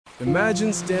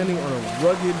Imagine standing on a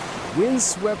rugged,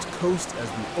 wind-swept coast as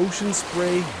the ocean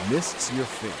spray mists your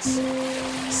face.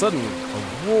 Suddenly,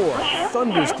 a roar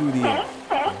thunders through the air,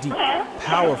 deep,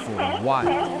 powerful, and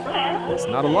wild. It's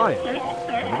not a lion, but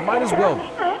it might as well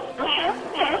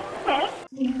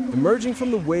be. Emerging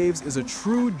from the waves is a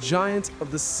true giant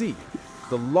of the sea,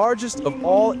 the largest of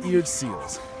all eared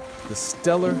seals, the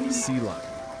Steller sea lion.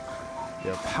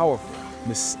 They're powerful,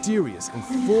 mysterious, and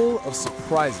full of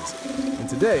surprises. And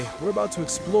today, we're about to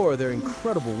explore their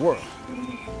incredible world.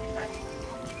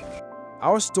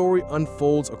 Our story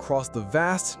unfolds across the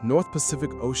vast North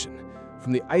Pacific Ocean,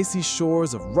 from the icy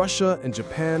shores of Russia and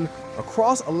Japan,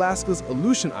 across Alaska's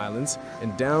Aleutian Islands,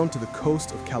 and down to the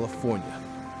coast of California.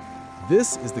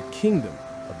 This is the kingdom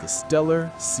of the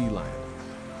Steller sea lion.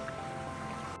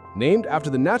 Named after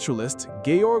the naturalist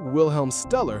Georg Wilhelm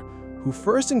Steller, who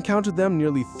first encountered them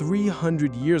nearly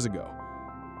 300 years ago.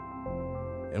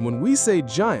 And when we say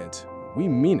giant, we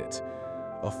mean it.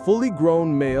 A fully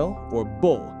grown male, or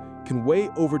bull, can weigh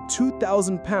over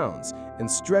 2,000 pounds and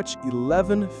stretch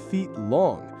 11 feet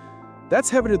long. That's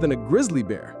heavier than a grizzly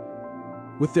bear.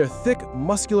 With their thick,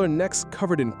 muscular necks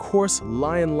covered in coarse,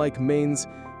 lion-like manes,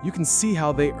 you can see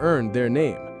how they earned their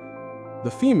name.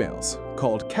 The females,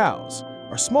 called cows,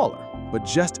 are smaller, but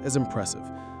just as impressive,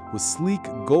 with sleek,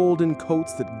 golden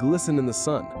coats that glisten in the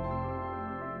sun.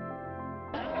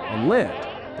 On land,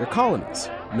 their colonies,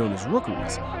 known as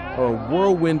rookeries, are a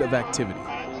whirlwind of activity.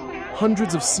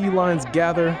 Hundreds of sea lions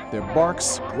gather, their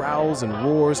barks, growls, and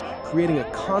roars, creating a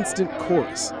constant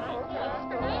chorus.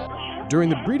 During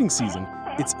the breeding season,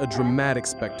 it's a dramatic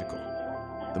spectacle.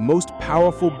 The most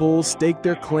powerful bulls stake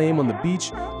their claim on the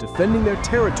beach, defending their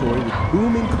territory with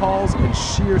booming calls and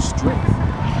sheer strength.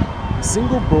 A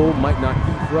single bull might not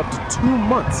eat for up to 2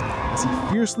 months as he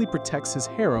fiercely protects his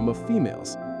harem of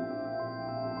females.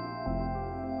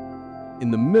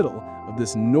 In the middle of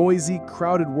this noisy,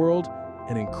 crowded world,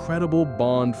 an incredible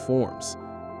bond forms.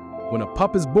 When a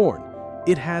pup is born,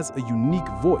 it has a unique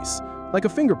voice, like a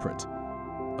fingerprint.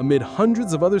 Amid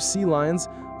hundreds of other sea lions,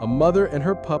 a mother and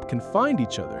her pup can find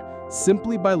each other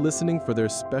simply by listening for their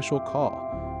special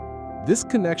call. This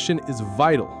connection is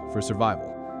vital for survival.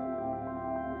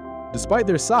 Despite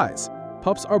their size,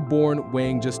 pups are born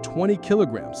weighing just 20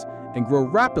 kilograms and grow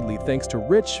rapidly thanks to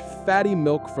rich, fatty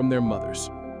milk from their mothers.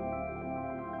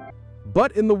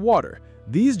 But in the water,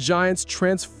 these giants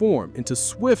transform into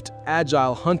swift,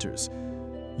 agile hunters.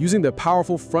 Using their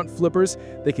powerful front flippers,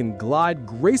 they can glide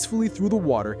gracefully through the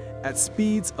water at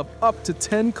speeds of up to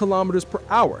 10 kilometers per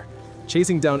hour,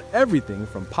 chasing down everything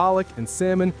from pollock and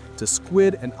salmon to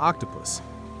squid and octopus.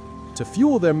 To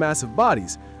fuel their massive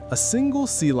bodies, a single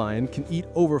sea lion can eat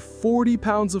over 40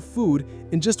 pounds of food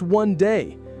in just one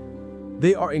day.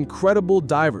 They are incredible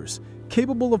divers,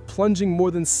 capable of plunging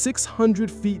more than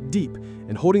 600 feet deep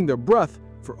and holding their breath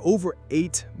for over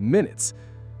 8 minutes.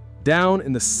 Down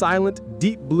in the silent,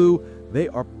 deep blue, they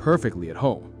are perfectly at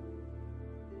home.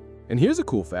 And here's a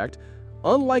cool fact.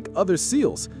 Unlike other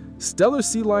seals, Steller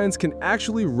sea lions can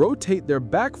actually rotate their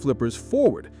back flippers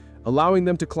forward, allowing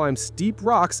them to climb steep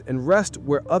rocks and rest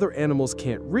where other animals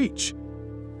can't reach.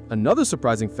 Another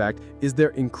surprising fact is their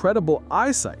incredible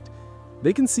eyesight.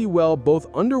 They can see well both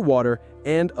underwater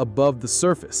and above the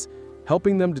surface,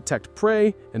 helping them detect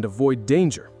prey and avoid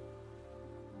danger.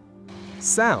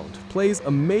 Sound plays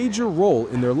a major role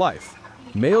in their life.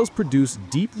 Males produce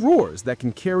deep roars that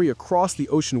can carry across the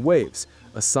ocean waves,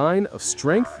 a sign of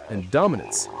strength and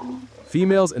dominance.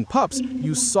 Females and pups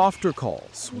use softer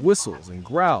calls, whistles, and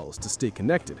growls to stay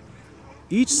connected.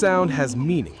 Each sound has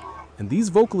meaning, and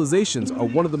these vocalizations are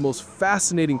one of the most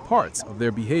fascinating parts of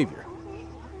their behavior.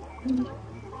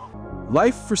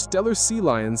 Life for Steller sea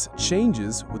lions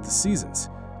changes with the seasons.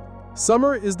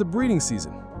 Summer is the breeding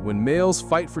season, when males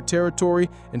fight for territory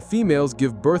and females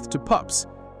give birth to pups.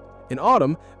 In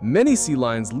autumn, many sea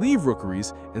lions leave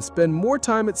rookeries and spend more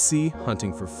time at sea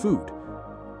hunting for food.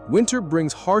 Winter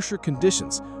brings harsher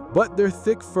conditions, but their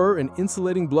thick fur and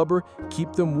insulating blubber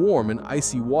keep them warm in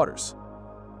icy waters.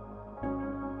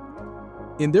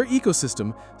 In their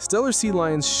ecosystem, Steller sea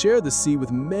lions share the sea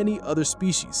with many other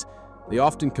species. They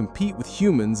often compete with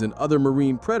humans and other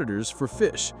marine predators for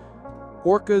fish.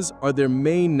 Orcas are their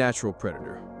main natural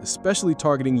predator, especially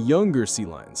targeting younger sea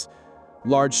lions.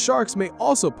 Large sharks may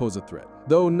also pose a threat,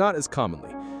 though not as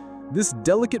commonly. This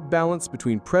delicate balance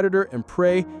between predator and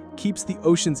prey keeps the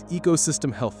ocean's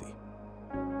ecosystem healthy.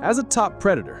 As a top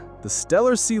predator, the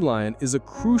Steller sea lion is a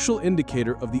crucial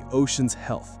indicator of the ocean's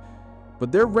health.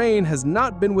 But their reign has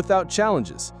not been without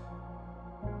challenges.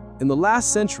 In the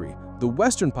last century, the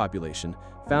western population,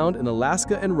 found in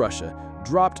Alaska and Russia,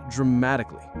 dropped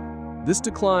dramatically. This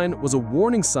decline was a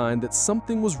warning sign that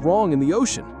something was wrong in the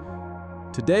ocean.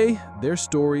 Today, their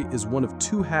story is one of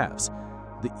two halves.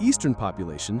 The eastern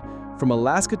population, from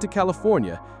Alaska to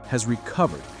California, has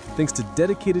recovered thanks to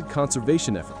dedicated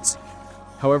conservation efforts.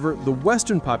 However, the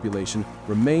western population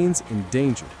remains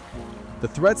endangered. The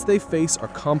threats they face are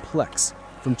complex,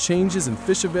 from changes in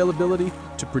fish availability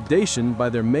to predation by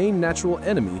their main natural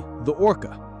enemy, the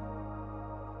orca.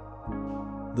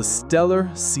 The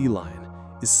Steller sea lion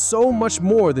is so much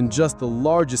more than just the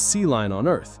largest sea lion on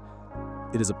Earth.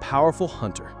 It is a powerful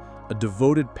hunter, a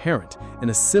devoted parent, and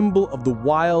a symbol of the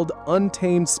wild,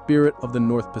 untamed spirit of the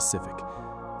North Pacific.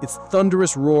 Its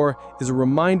thunderous roar is a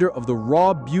reminder of the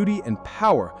raw beauty and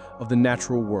power of the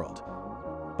natural world.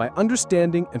 By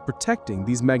understanding and protecting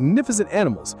these magnificent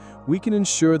animals, we can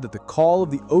ensure that the call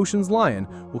of the ocean's lion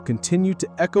will continue to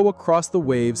echo across the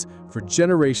waves for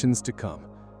generations to come.